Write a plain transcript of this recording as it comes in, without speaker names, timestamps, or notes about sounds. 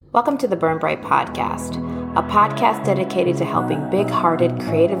Welcome to the Burn Bright Podcast, a podcast dedicated to helping big-hearted,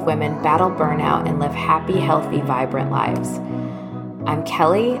 creative women battle burnout and live happy, healthy, vibrant lives. I'm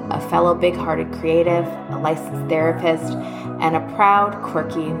Kelly, a fellow big-hearted creative, a licensed therapist, and a proud,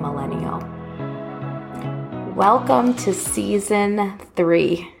 quirky millennial. Welcome to Season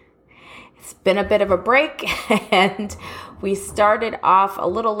 3. It's been a bit of a break, and we started off a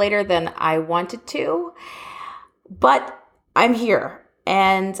little later than I wanted to, but I'm here.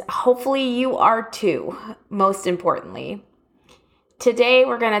 And hopefully you are too, most importantly. Today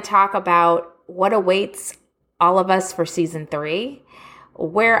we're going to talk about what awaits all of us for Season 3,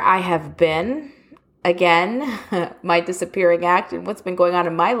 where I have been, again, my disappearing act and what's been going on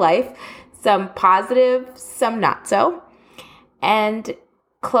in my life, some positive, some not so, and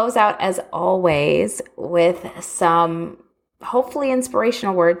close out as always with some hopefully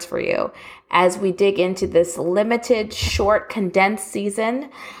inspirational words for you as we dig into this limited, short, condensed season.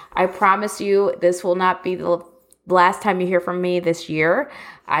 I promise you this will not be the last time you hear from me this year.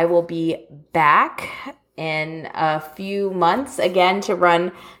 I will be back in a few months again to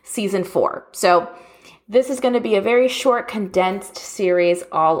run Season 4. So this is going to be a very short, condensed series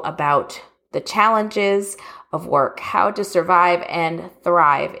all about the challenges of work, how to survive and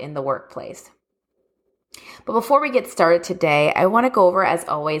thrive in the workplace. But before we get started today, I want to go over, as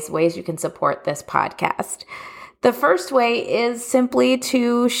always, ways you can support this podcast. The first way is simply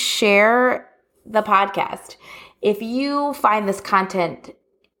to share the podcast. If you find this content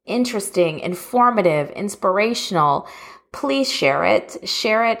interesting, informative, inspirational, please share it.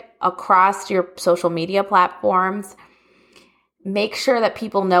 Share it across your social media platforms. Make sure that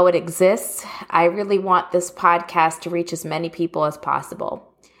people know it exists. I really want this podcast to reach as many people as possible.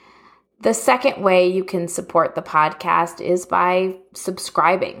 The second way you can support the podcast is by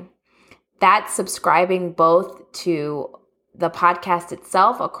subscribing. That's subscribing both to the podcast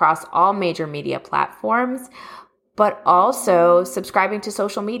itself across all major media platforms, but also subscribing to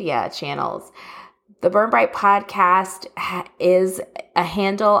social media channels. The Burn Bright Podcast is a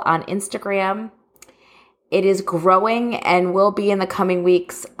handle on Instagram. It is growing and will be in the coming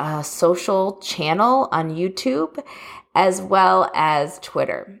weeks a social channel on YouTube as well as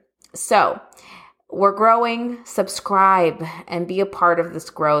Twitter. So we're growing. Subscribe and be a part of this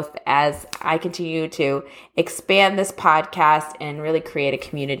growth as I continue to expand this podcast and really create a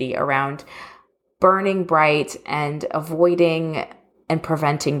community around burning bright and avoiding and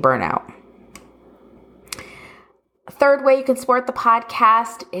preventing burnout. Third way you can support the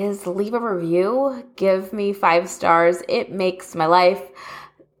podcast is leave a review. Give me 5 stars. It makes my life.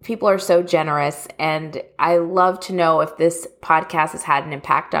 People are so generous, and I love to know if this podcast has had an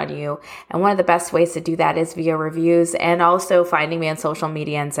impact on you. And one of the best ways to do that is via reviews and also finding me on social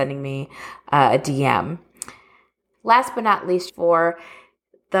media and sending me a DM. Last but not least, for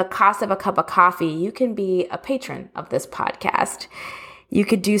the cost of a cup of coffee, you can be a patron of this podcast. You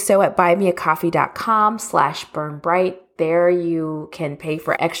could do so at buymeacoffee.com/burnbright. There you can pay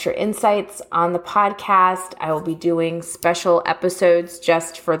for extra insights on the podcast. I will be doing special episodes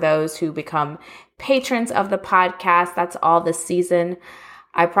just for those who become patrons of the podcast. That's all this season.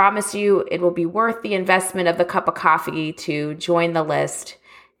 I promise you it will be worth the investment of the cup of coffee to join the list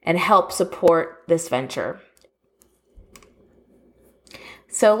and help support this venture.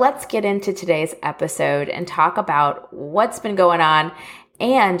 So let's get into today's episode and talk about what's been going on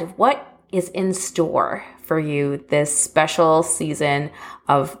and what is in store for you this special season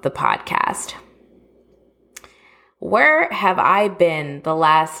of the podcast. Where have I been the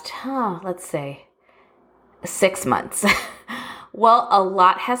last, let's say, 6 months? Well, a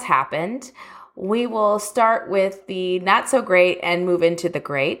lot has happened. We will start with the not so great and move into the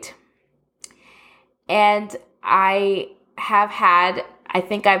great. And I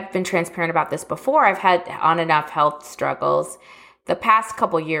think I've been transparent about this before. I've had on and off health struggles the past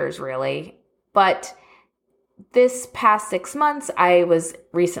couple years, really. But this past 6 months, I was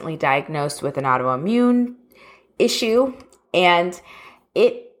recently diagnosed with an autoimmune issue, and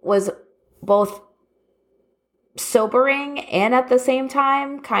it was both sobering and at the same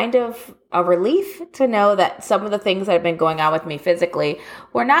time kind of a relief to know that some of the things that have been going on with me physically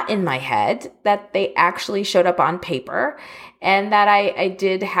were not in my head, that they actually showed up on paper, and that I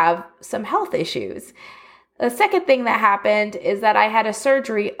did have some health issues. The second thing that happened is that I had a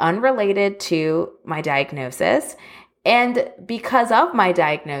surgery unrelated to my diagnosis. And because of my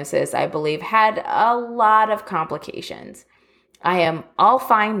diagnosis, I believe, had a lot of complications. I am all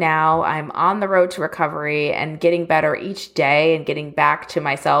fine now. I'm on the road to recovery and getting better each day and getting back to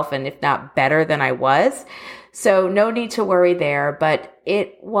myself, and if not better than I was. So no need to worry there. But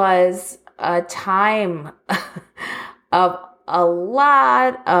it was a time of a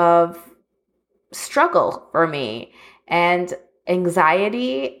lot of struggle for me and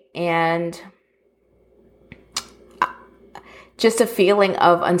anxiety and just a feeling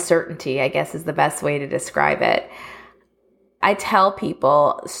of uncertainty, I guess is the best way to describe it. I tell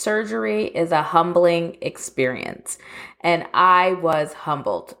people surgery is a humbling experience, and I was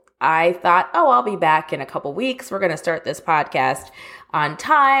humbled. I thought, I'll be back in a couple weeks. We're going to start this podcast on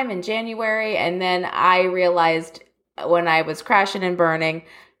time in January. And then I realized when I was crashing and burning,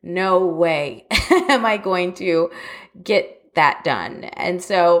 no way am I going to get that done. And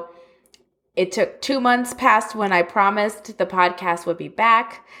so it took 2 months past when I promised the podcast would be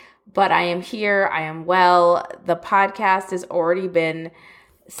back, but I am here. I am well. The podcast has already been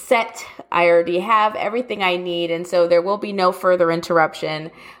set. I already have everything I need. And so there will be no further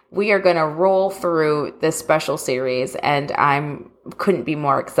interruption. We are going to roll through this special series, and couldn't be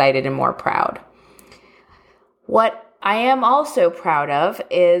more excited and more proud. What I am also proud of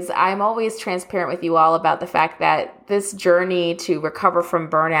is I'm always transparent with you all about the fact that this journey to recover from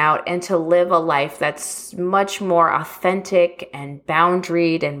burnout and to live a life that's much more authentic and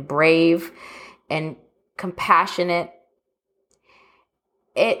boundaried and brave and compassionate,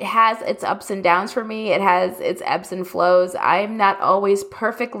 it has its ups and downs for me. It has its ebbs and flows. I'm not always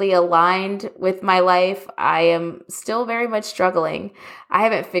perfectly aligned with my life. I am still very much struggling. I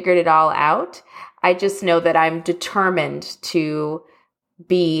haven't figured it all out. I just know that I'm determined to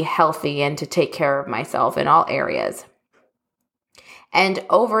be healthy and to take care of myself in all areas. And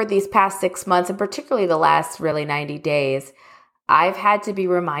over these past 6 months, and particularly the last really 90 days, I've had to be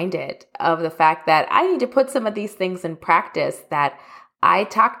reminded of the fact that I need to put some of these things in practice that I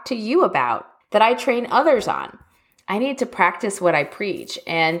talk to you about, that I train others on. I need to practice what I preach.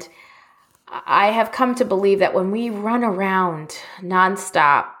 And I have come to believe that when we run around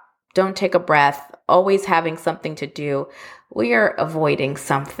nonstop, don't take a breath, always having something to do, we are avoiding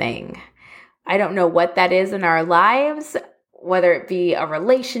something. I don't know what that is in our lives, whether it be a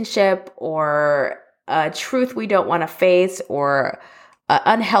relationship or a truth we don't want to face or an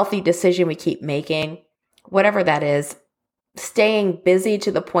unhealthy decision we keep making, whatever that is. Staying busy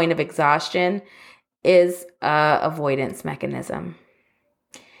to the point of exhaustion is an avoidance mechanism.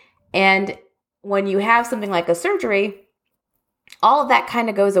 And when you have something like a surgery, all of that kind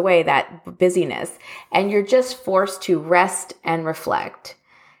of goes away, that busyness, and you're just forced to rest and reflect.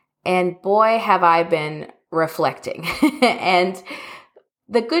 And boy, have I been reflecting. And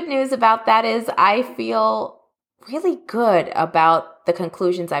the good news about that is I feel really good about the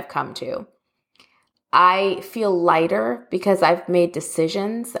conclusions I've come to. I feel lighter because I've made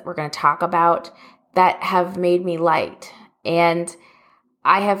decisions that we're going to talk about that have made me light. And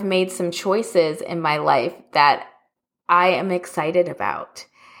I have made some choices in my life that I am excited about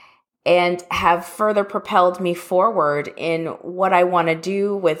and have further propelled me forward in what I want to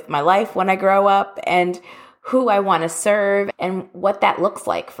do with my life when I grow up and who I want to serve and what that looks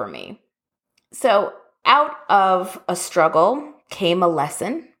like for me. So out of a struggle came a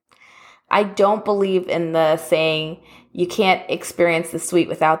lesson. I don't believe in the saying, you can't experience the sweet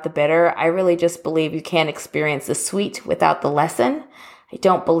without the bitter. I really just believe you can't experience the sweet without the lesson. I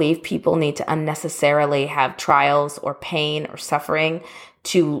don't believe people need to unnecessarily have trials or pain or suffering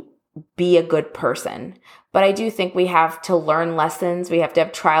to be a good person. But I do think we have to learn lessons. We have to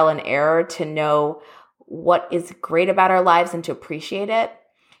have trial and error to know what is great about our lives and to appreciate it.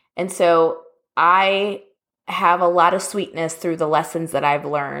 And so I have a lot of sweetness through the lessons that I've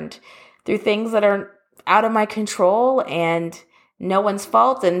learned, through things that are out of my control and no one's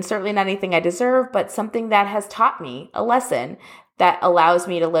fault and certainly not anything I deserve, but something that has taught me a lesson that allows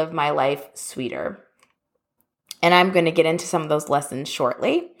me to live my life sweeter. And I'm going to get into some of those lessons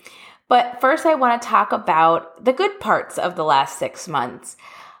shortly. But first, I want to talk about the good parts of the last 6 months.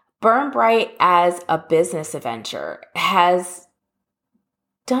 Burn Bright as a business adventure has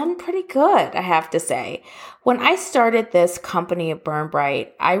done pretty good, I have to say. When I started this company at Burn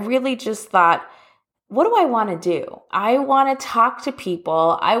Bright, I really just thought, what do I want to do? I want to talk to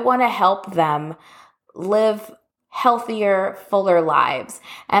people. I want to help them live healthier, fuller lives.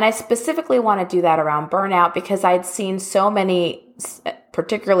 And I specifically want to do that around burnout because I'd seen so many,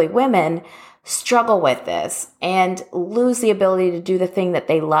 particularly women, struggle with this and lose the ability to do the thing that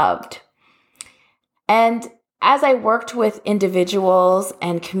they loved. And as I worked with individuals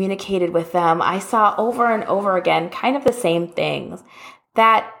and communicated with them, I saw over and over again kind of the same things,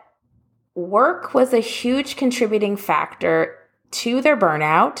 that work was a huge contributing factor to their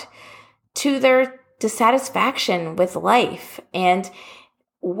burnout, to their dissatisfaction with life. And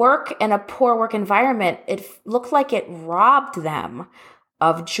work in a poor work environment, it looked like it robbed them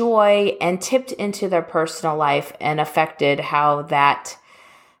of joy and tipped into their personal life and affected how that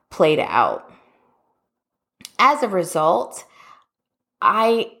played out. As a result,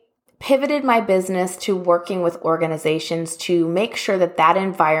 I pivoted my business to working with organizations to make sure that that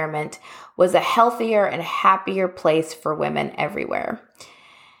environment was a healthier and happier place for women everywhere.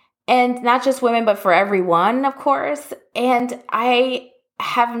 And not just women, but for everyone, of course. And I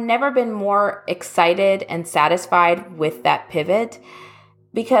have never been more excited and satisfied with that pivot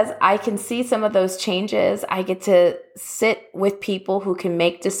because I can see some of those changes. I get to sit with people who can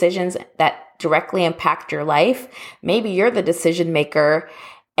make decisions that directly impact your life. Maybe you're the decision maker,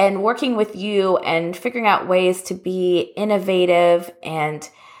 and working with you and figuring out ways to be innovative and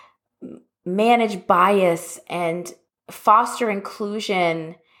manage bias and foster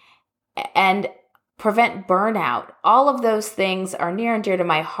inclusion and prevent burnout. All of those things are near and dear to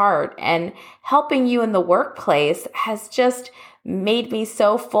my heart, and helping you in the workplace has just made me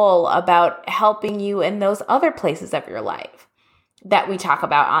so full about helping you in those other places of your life that we talk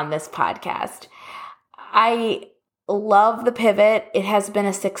about on this podcast. I love the pivot. It has been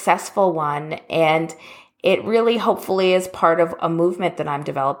a successful one, and it really hopefully is part of a movement that I'm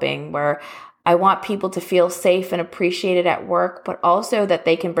developing where I want people to feel safe and appreciated at work, but also that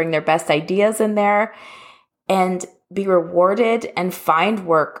they can bring their best ideas in there and be rewarded and find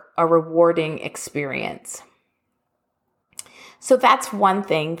work a rewarding experience. So that's one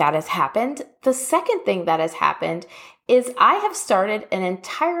thing that has happened. The second thing that has happened is I have started an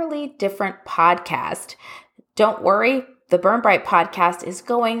entirely different podcast. Don't worry, the Burn Bright podcast is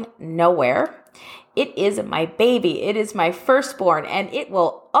going nowhere. It is my baby. It is my firstborn, and it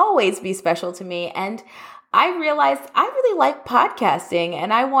will always be special to me. And I realized I really like podcasting,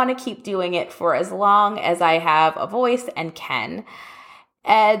 and I want to keep doing it for as long as I have a voice and can.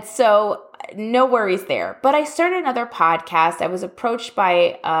 And so no worries there. But I started another podcast. I was approached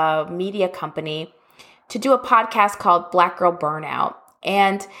by a media company to do a podcast called Black Girl Burnout.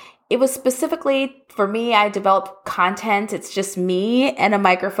 And it was specifically for me. I developed content. It's just me and a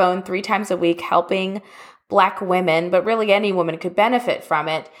microphone 3 times a week helping Black women, but really any woman could benefit from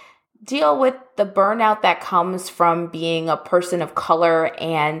it, deal with the burnout that comes from being a person of color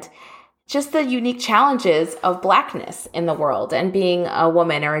and just the unique challenges of Blackness in the world and being a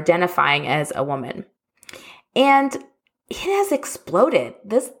woman or identifying as a woman. And it has exploded.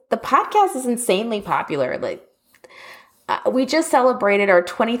 The podcast is insanely popular. We just celebrated our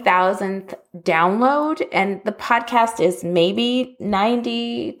 20,000th download, and the podcast is maybe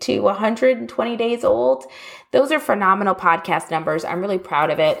 90 to 120 days old. Those are phenomenal podcast numbers. I'm really proud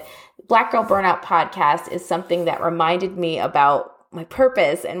of it. Black Girl Burnout podcast is something that reminded me about my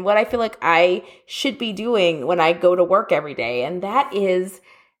purpose and what I feel like I should be doing when I go to work every day. And that is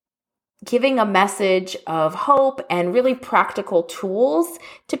giving a message of hope and really practical tools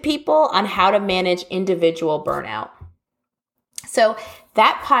to people on how to manage individual burnout. So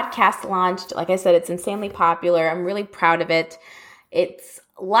that podcast launched. Like I said, it's insanely popular. I'm really proud of it. It's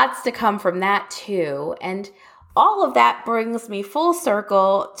lots to come from that too. And all of that brings me full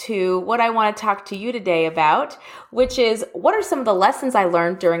circle to what I want to talk to you today about, which is what are some of the lessons I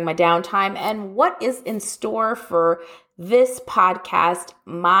learned during my downtime and what is in store for this podcast,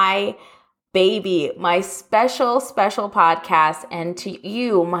 my baby, my special podcast, and to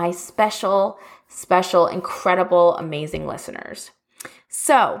you, my special, incredible, amazing listeners.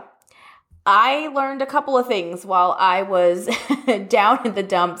 So I learned a couple of things while I was down in the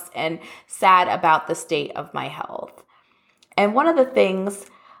dumps and sad about the state of my health. And one of the things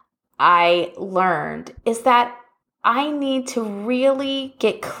I learned is that I need to really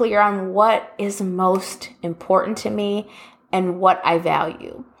get clear on what is most important to me and what I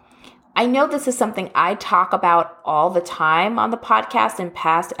value. I know this is something I talk about all the time on the podcast. In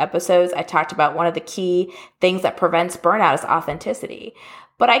past episodes, I talked about one of the key things that prevents burnout is authenticity.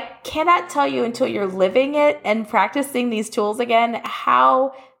 But I cannot tell you until you're living it and practicing these tools again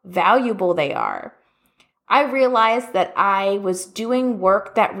how valuable they are. I realized that I was doing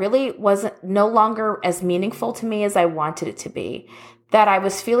work that really wasn't no longer as meaningful to me as I wanted it to be, that I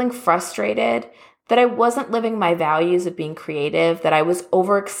was feeling frustrated, that I wasn't living my values of being creative, that I was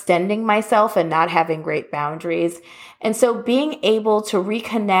overextending myself and not having great boundaries. And so being able to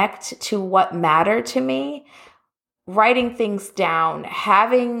reconnect to what mattered to me, writing things down,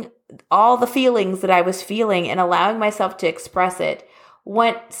 having all the feelings that I was feeling and allowing myself to express it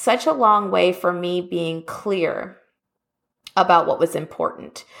went such a long way for me being clear about what was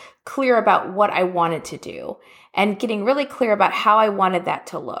important, clear about what I wanted to do, and getting really clear about how I wanted that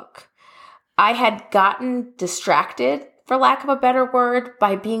to look. I had gotten distracted, for lack of a better word,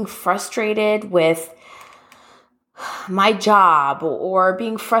 by being frustrated with my job, or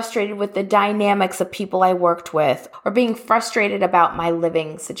being frustrated with the dynamics of people I worked with, or being frustrated about my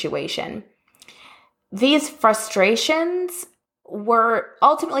living situation. These frustrations were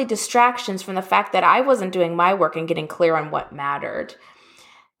ultimately distractions from the fact that I wasn't doing my work and getting clear on what mattered.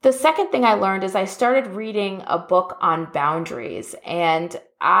 The second thing I learned is I started reading a book on boundaries, and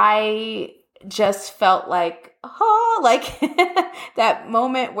I just felt like that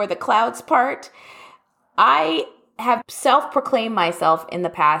moment where the clouds part. I have self-proclaimed myself in the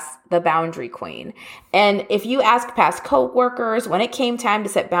past the boundary queen. And if you ask past coworkers, when it came time to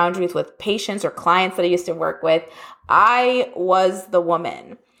set boundaries with patients or clients that I used to work with, I was the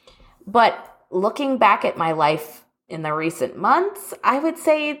woman. But looking back at my life in the recent months, I would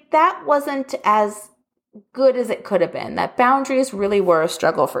say that wasn't as good as it could have been. That boundaries really were a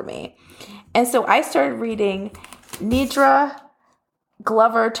struggle for me. And so I started reading Nedra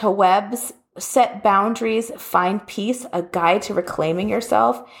Glover Tawwab's Set Boundaries, Find Peace, A Guide to Reclaiming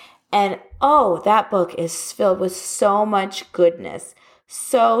Yourself. And that book is filled with so much goodness.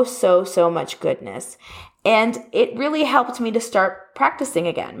 So much goodness. And it really helped me to start practicing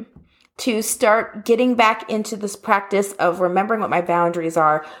again, to start getting back into this practice of remembering what my boundaries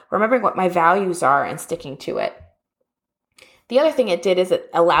are, remembering what my values are, and sticking to it. The other thing it did is it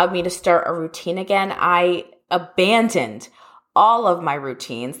allowed me to start a routine again. I abandoned all of my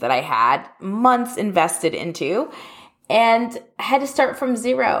routines that I had months invested into and had to start from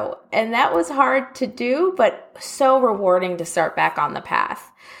zero. And that was hard to do, but so rewarding to start back on the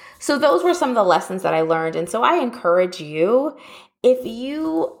path. So those were some of the lessons that I learned. And so I encourage you, if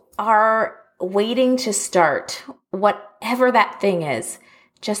you are waiting to start whatever that thing is,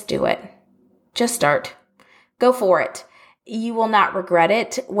 just do it. Just start. Go for it. You will not regret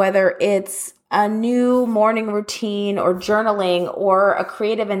it, whether it's a new morning routine or journaling or a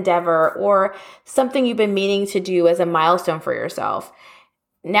creative endeavor or something you've been meaning to do as a milestone for yourself.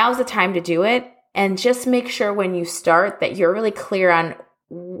 Now's the time to do it. And just make sure when you start that you're really clear on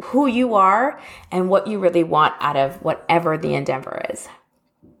who you are and what you really want out of whatever the endeavor is.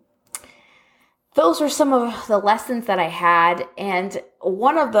 Those were some of the lessons that I had. And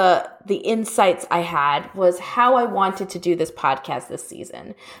one of the insights I had was how I wanted to do this podcast this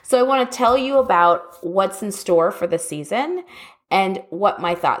season. So I want to tell you about what's in store for the season and what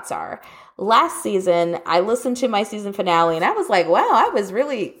my thoughts are. Last season, I listened to my season finale and I was like, wow, I was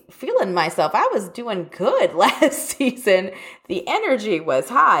really feeling myself. I was doing good last season. The energy was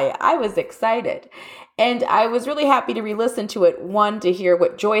high. I was excited. And I was really happy to re-listen to it, one, to hear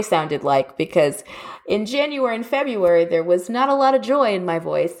what joy sounded like, because in January and February, there was not a lot of joy in my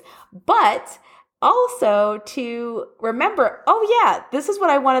voice, but also to remember, this is what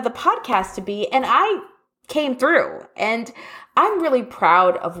I wanted the podcast to be, and I came through. And I'm really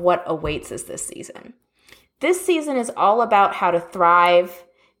proud of what awaits us this season. This season is all about how to thrive,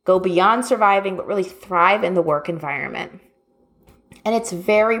 go beyond surviving, but really thrive in the work environment. And it's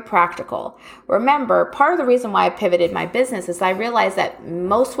very practical. Remember, part of the reason why I pivoted my business is I realized that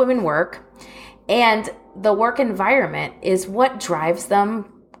most women work, and the work environment is what drives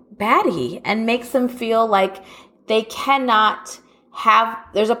them batty and makes them feel like they cannot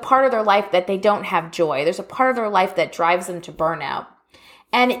there's a part of their life that they don't have joy. There's a part of their life that drives them to burnout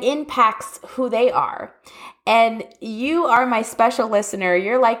and impacts who they are. And you are my special listener.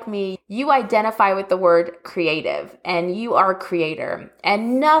 You're like me. You identify with the word creative, and you are a creator.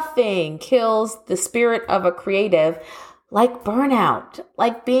 And nothing kills the spirit of a creative like burnout,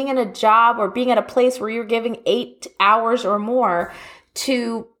 like being in a job or being at a place where you're giving 8 hours or more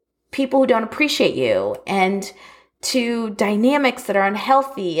to people who don't appreciate you, and to dynamics that are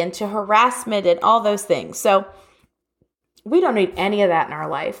unhealthy, and to harassment and all those things. So we don't need any of that in our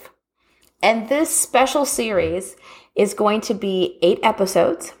life. And this special series is going to be 8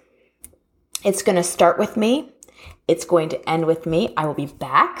 episodes. It's going to start with me. It's going to end with me. I will be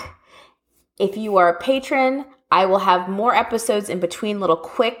back. If you are a patron, I will have more episodes in between, little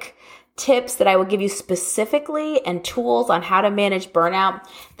quick tips that I will give you specifically, and tools on how to manage burnout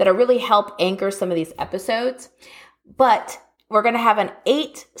that'll really help anchor some of these episodes. But we're going to have an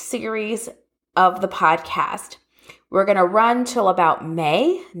 8 series of the podcast. We're going to run till about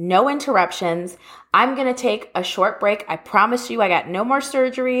May, no interruptions. I'm going to take a short break. I promise you, I got no more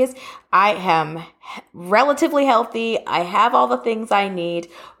surgeries. I am relatively healthy. I have all the things I need.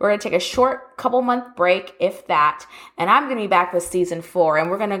 We're going to take a short couple-month break, if that, and I'm going to be back with season 4, and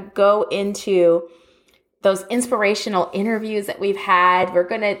we're going to go into those inspirational interviews that we've had. We're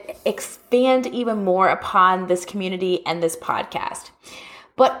going to expand even more upon this community and this podcast.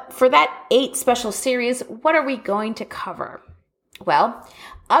 But for that 8 special series, what are we going to cover? Well,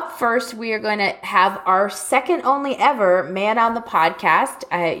 up first, we are going to have our second only ever man on the podcast.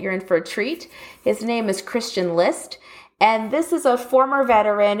 You're in for a treat. His name is Christian List. And this is a former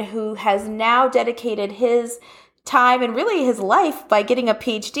veteran who has now dedicated his time and really his life by getting a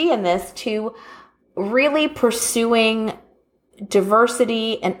PhD in this to really pursuing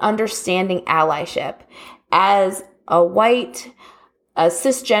diversity and understanding allyship. As a white,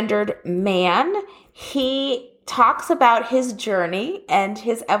 cisgendered man, he talks about his journey and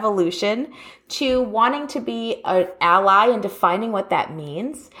his evolution to wanting to be an ally and defining what that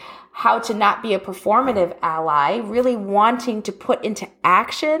means, how to not be a performative ally, really wanting to put into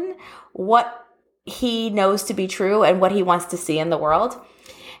action what he knows to be true and what he wants to see in the world.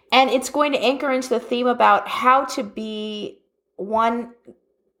 And it's going to anchor into the theme about how to be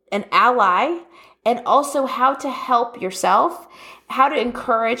an ally, and also how to help yourself, how to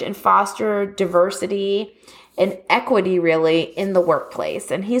encourage and foster diversity and equity really in the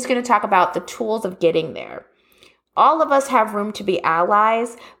workplace. And he's going to talk about the tools of getting there. All of us have room to be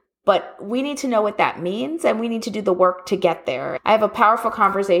allies, but we need to know what that means, and we need to do the work to get there. I have a powerful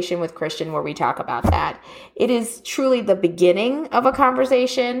conversation with Christian where we talk about that. It is truly the beginning of a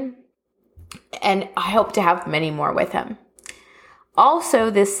conversation, and I hope to have many more with him. Also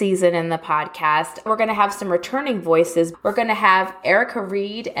this season in the podcast, we're going to have some returning voices. We're going to have Erica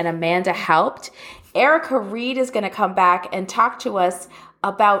Reed and Amanda Haupt. Erica Reed is going to come back and talk to us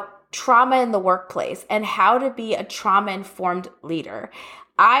about trauma in the workplace and how to be a trauma-informed leader.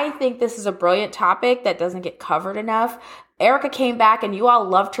 I think this is a brilliant topic that doesn't get covered enough. Erica came back and you all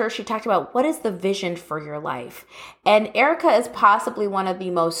loved her. She talked about what is the vision for your life. And Erica is possibly one of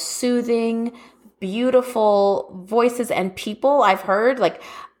the most soothing, beautiful voices and people I've heard. Like,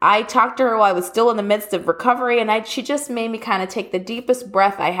 I talked to her while I was still in the midst of recovery, and she just made me kind of take the deepest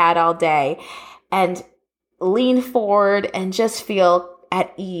breath I had all day and lean forward and just feel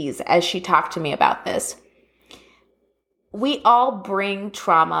at ease as she talked to me about this. We all bring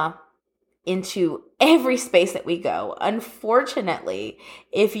trauma into every space that we go. Unfortunately,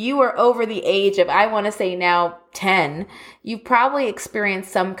 if you are over the age of, I want to say now 10, you've probably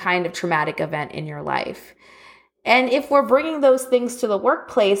experienced some kind of traumatic event in your life. And if we're bringing those things to the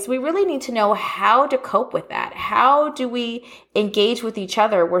workplace, we really need to know how to cope with that. How do we engage with each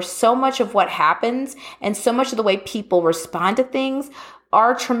other where so much of what happens and so much of the way people respond to things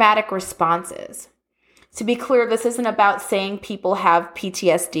are traumatic responses? To be clear, this isn't about saying people have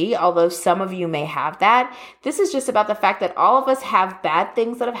PTSD, although some of you may have that. This is just about the fact that all of us have bad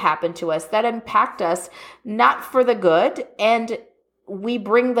things that have happened to us that impact us, not for the good, and we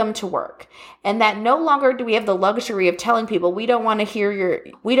bring them to work. And that no longer do we have the luxury of telling people we don't want to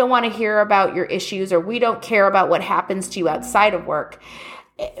hear about your issues, or we don't care about what happens to you outside of work.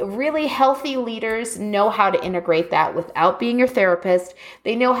 Really healthy leaders know how to integrate that without being your therapist.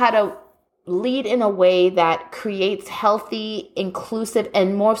 They know how to lead in a way that creates healthy, inclusive,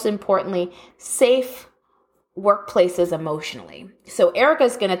 and most importantly, safe workplaces emotionally. So Erica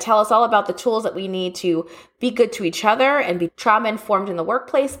is going to tell us all about the tools that we need to be good to each other and be trauma-informed in the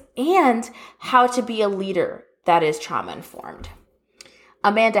workplace, and how to be a leader that is trauma-informed.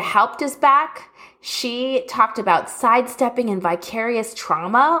 Amanda Haupt is back. She talked about sidestepping and vicarious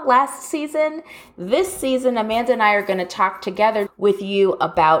trauma last season. This season, Amanda and I are going to talk together with you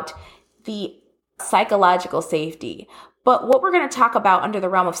about the psychological safety. But what we're going to talk about under the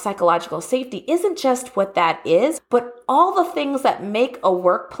realm of psychological safety isn't just what that is, but all the things that make a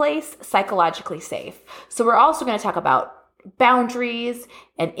workplace psychologically safe. So we're also going to talk about boundaries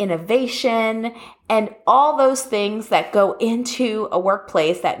and innovation and all those things that go into a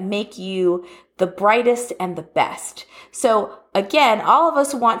workplace that make you the brightest and the best. So again, all of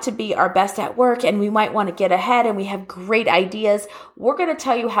us want to be our best at work, and we might want to get ahead, and we have great ideas. We're going to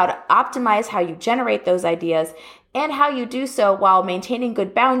tell you how to optimize how you generate those ideas and how you do so while maintaining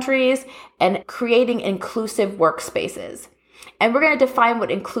good boundaries and creating inclusive workspaces. And we're going to define what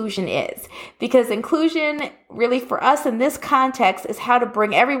inclusion is, because inclusion really for us in this context is how to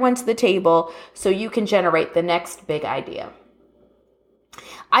bring everyone to the table so you can generate the next big idea.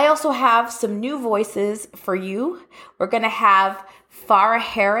 I also have some new voices for you. We're going to have Farah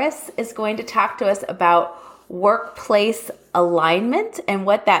Harris is going to talk to us about workplace alignment and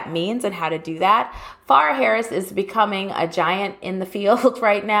what that means and how to do that. Farah Harris is becoming a giant in the field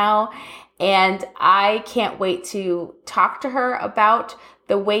right now, and I can't wait to talk to her about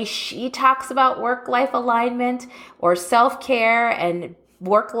the way she talks about work-life alignment or self-care and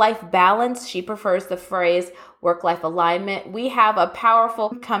work-life balance. She prefers the phrase work-life alignment. We have a powerful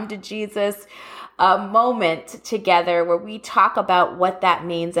come to Jesus moment together where we talk about what that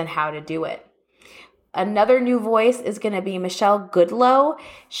means and how to do it. Another new voice is going to be Michelle Goodlow.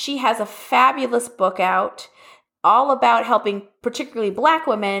 She has a fabulous book out all about helping particularly Black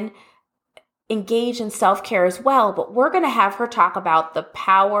women engage in self-care as well. But we're going to have her talk about the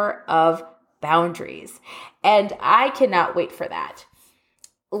power of boundaries. And I cannot wait for that.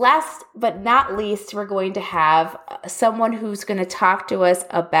 Last but not least, we're going to have someone who's going to talk to us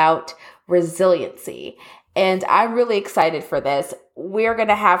about resiliency. And I'm really excited for this. We're going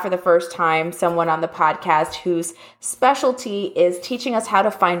to have for the first time someone on the podcast whose specialty is teaching us how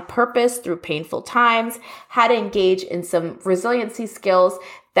to find purpose through painful times, how to engage in some resiliency skills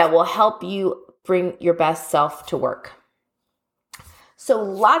that will help you bring your best self to work. So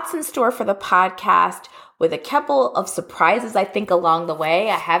lots in store for the podcast, with a couple of surprises, I think, along the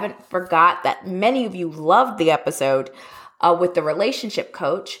way. I haven't forgot that many of you loved the episode with the relationship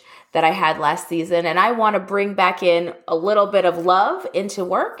coach that I had last season. And I want to bring back in a little bit of love into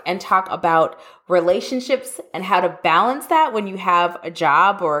work and talk about relationships and how to balance that when you have a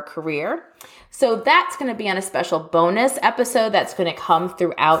job or a career. So that's going to be on a special bonus episode that's going to come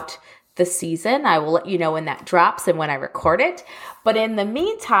throughout the season. I will let you know when that drops and when I record it. But in the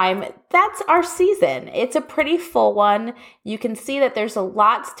meantime, that's our season. It's a pretty full one. You can see that there's a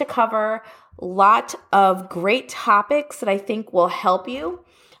lot to cover, a lot of great topics that I think will help you.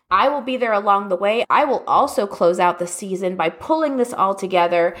 I will be there along the way. I will also close out the season by pulling this all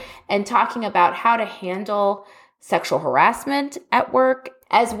together and talking about how to handle sexual harassment at work,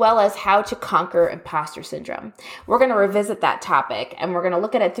 as well as how to conquer imposter syndrome. We're going to revisit that topic, and we're going to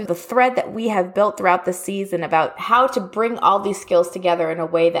look at it through the thread that we have built throughout the season about how to bring all these skills together in a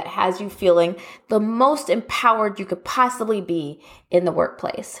way that has you feeling the most empowered you could possibly be in the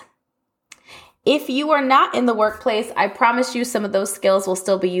workplace. If you are not in the workplace, I promise you some of those skills will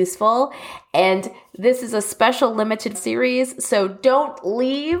still be useful. And this is a special limited series, so don't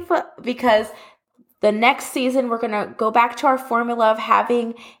leave, because the next season we're going to go back to our formula of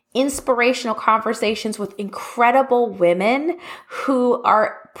having inspirational conversations with incredible women who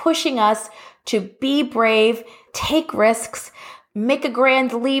are pushing us to be brave, take risks, make a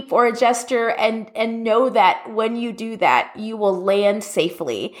grand leap or a gesture, and know that when you do that, you will land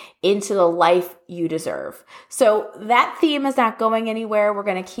safely into the life you deserve. So that theme is not going anywhere. We're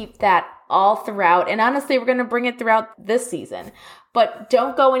going to keep that all throughout. And honestly, we're going to bring it throughout this season. But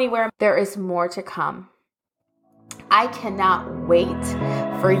don't go anywhere. There is more to come. I cannot wait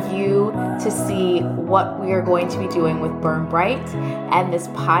for you to see what we are going to be doing with Burn Bright and this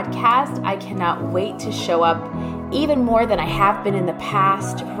podcast. I cannot wait to show up even more than I have been in the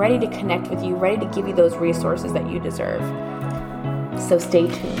past, ready to connect with you, ready to give you those resources that you deserve. So stay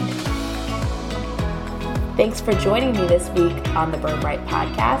tuned. Thanks for joining me this week on the Burn Bright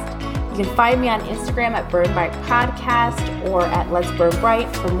podcast. You can find me on Instagram at Burn Bright Podcast or at Let's Burn Bright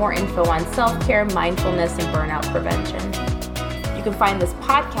for more info on self-care, mindfulness, and burnout prevention. You can find this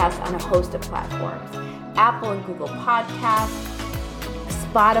podcast on a host of platforms: Apple and Google Podcasts,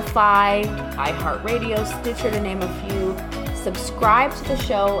 Spotify, iHeartRadio, Stitcher, to name a few. Subscribe to the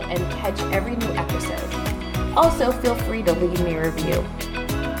show and catch every new episode. Also, feel free to leave me a review.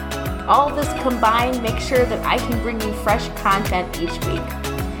 All this combined, make sure that I can bring you fresh content each week.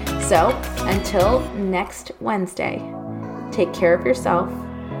 So, until next Wednesday, take care of yourself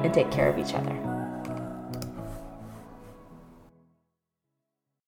and take care of each other.